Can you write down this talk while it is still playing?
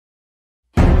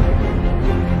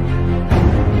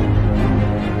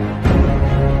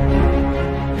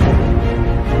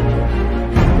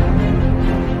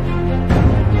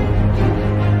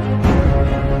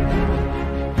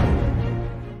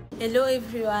Hello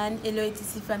everyone, hello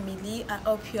ATC family. I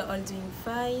hope you're all doing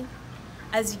fine.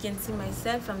 As you can see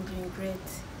myself, I'm doing great.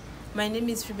 My name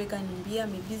is NUMBI.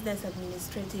 I'm a business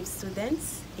administrative student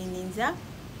in India.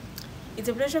 It's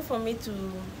a pleasure for me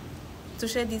to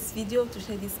share this video, to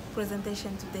share this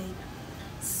presentation today.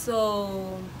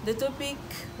 So the topic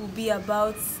will be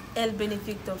about health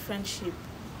benefit of friendship.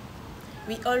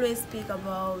 We always speak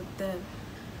about the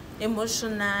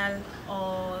emotional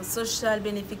or social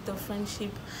benefit of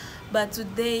friendship, but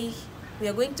today we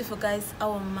are going to focus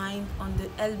our mind on the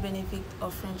health benefit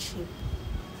of friendship.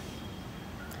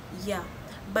 Yeah,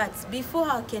 but before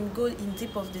I can go in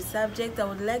deep of the subject, I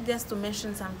would like just to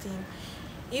mention something.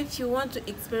 If you want to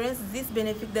experience this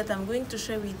benefit that I'm going to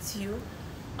share with you,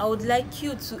 I would like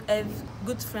you to have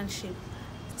good friendship.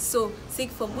 So seek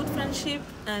for good friendship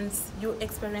and you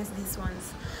experience these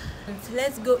ones. And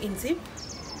let's go in deep.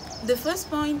 The first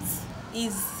point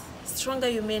is stronger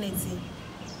humanity.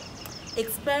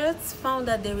 Experts found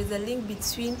that there is a link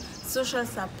between social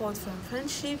support from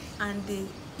friendship and the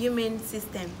human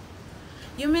system.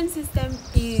 Human system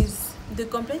is the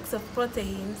complex of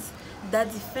proteins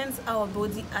that defends our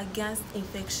body against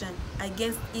infection,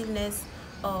 against illness,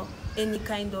 or any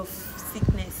kind of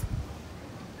sickness.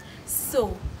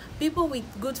 So, people with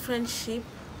good friendship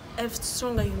have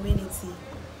stronger humanity,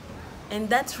 and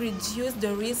that reduces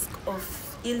the risk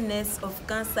of illness, of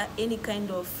cancer, any kind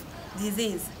of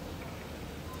disease.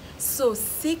 So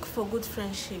seek for good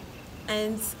friendship,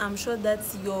 and I'm sure that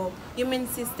your immune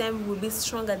system will be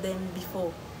stronger than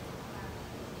before.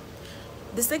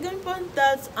 The second point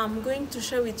that I'm going to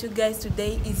share with you guys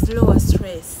today is lower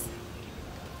stress.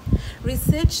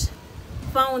 Research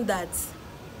found that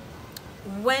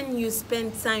when you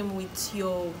spend time with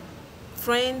your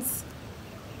friends,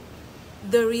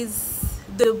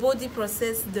 the body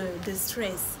process the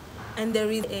stress, and there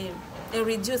is a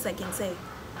reduce, I can say.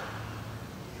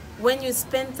 When you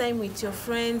spend time with your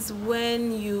friends,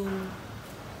 when you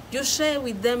share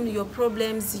with them your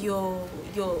problems, your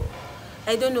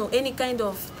I don't know, any kind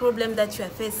of problem that you are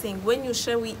facing, when you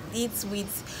share it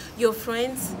with your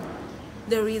friends,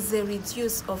 there is a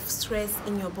reduce of stress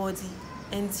in your body,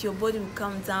 and your body will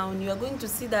calm down. You are going to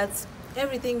see that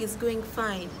everything is going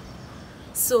fine.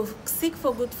 So seek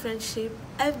for good friendship,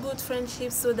 have good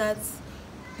friendship, so that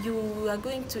you are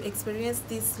going to experience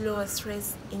this lower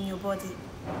stress in your body.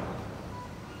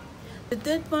 The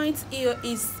third point here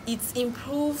is it's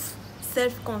improve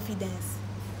self-confidence.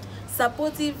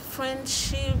 Supportive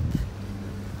friendship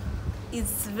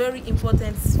is very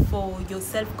important for your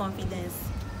self-confidence,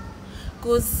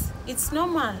 because it's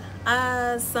normal.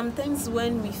 Sometimes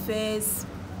when we face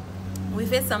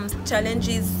some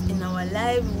challenges in our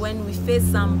life, when we face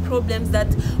some problems that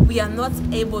we are not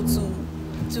able to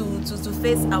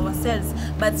face ourselves,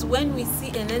 but when we see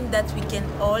an end that we can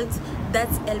hold, that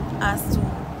helps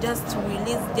us to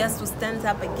release, just to stand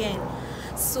up again.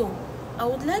 So I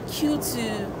would like you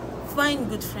to find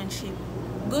good friendship.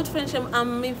 Good friendship,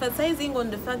 I'm emphasizing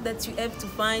on the fact that you have to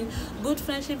find good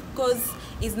friendship, because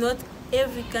it's not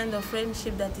every kind of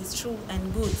friendship that is true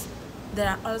and good. There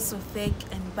are also fake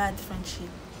and bad friendship.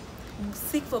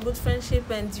 Seek for good friendship,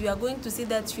 and you are going to see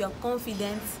that you are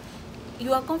confident.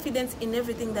 You are confident in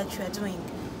everything that you are doing.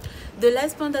 The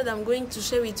last point that I'm going to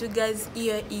share with you guys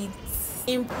here is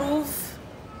improve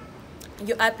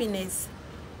your happiness.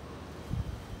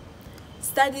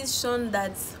 Studies shown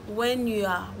that when you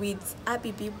are with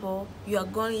happy people, you are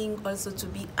going also to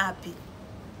be happy.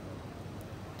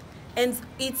 And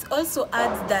it also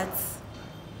adds that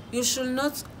you should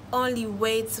not only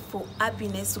wait for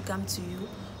happiness to come to you,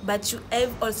 but you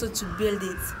have also to build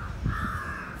it.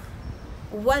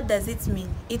 What does it mean?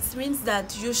 It means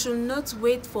that you should not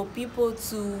wait for people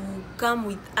to come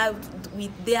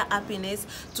with their happiness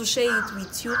to share it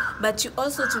with you, but you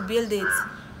also to build it.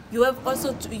 You have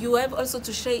also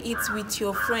to share it with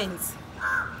your friends.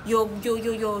 Your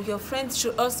friends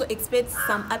should also expect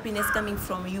some happiness coming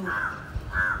from you.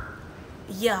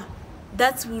 Yeah,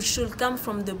 that should come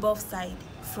from the both sides,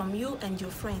 from you and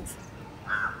your friends.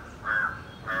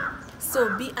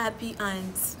 So be happy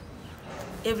and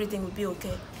everything will be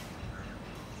okay.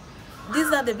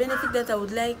 These are the benefits that I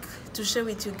would like to share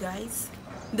with you guys.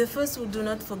 The first one, do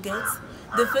not forget.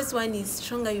 The first one is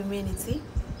stronger humanity.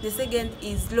 The second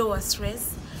is lower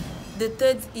stress. The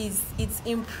third is it's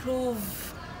improve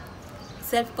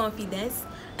self-confidence.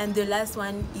 And the last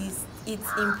one is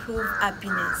it's improve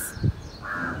happiness.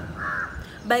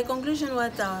 By conclusion,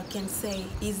 what I can say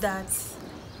is that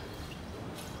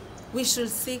we should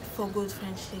seek for good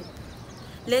friendship.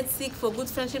 Let's seek for good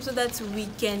friendship so that we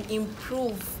can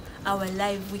improve our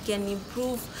life, we can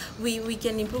improve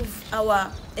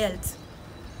our health.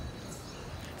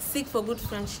 seek for good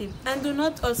friendship, and do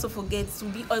not also forget to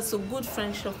be also good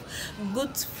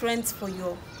friends for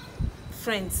your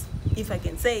friends, if I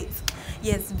can say it.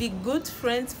 Yes, be good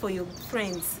friends for your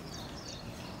friends.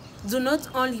 Do not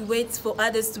only wait for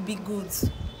others to be good,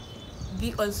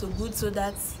 be also good, so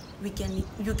that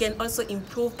you can also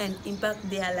improve and impact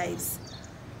their lives.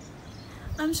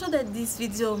 I'm sure that this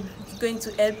video is going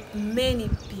to help many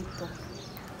people,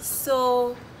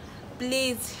 so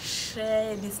please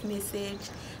share this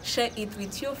message, share it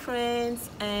with your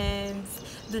friends, and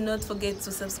do not forget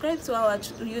to subscribe to our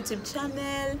YouTube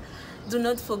channel. Do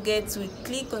not forget to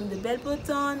click on the bell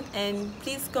button, and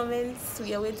please comment.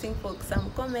 We are waiting for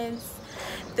some comments.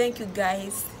 Thank you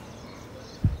guys.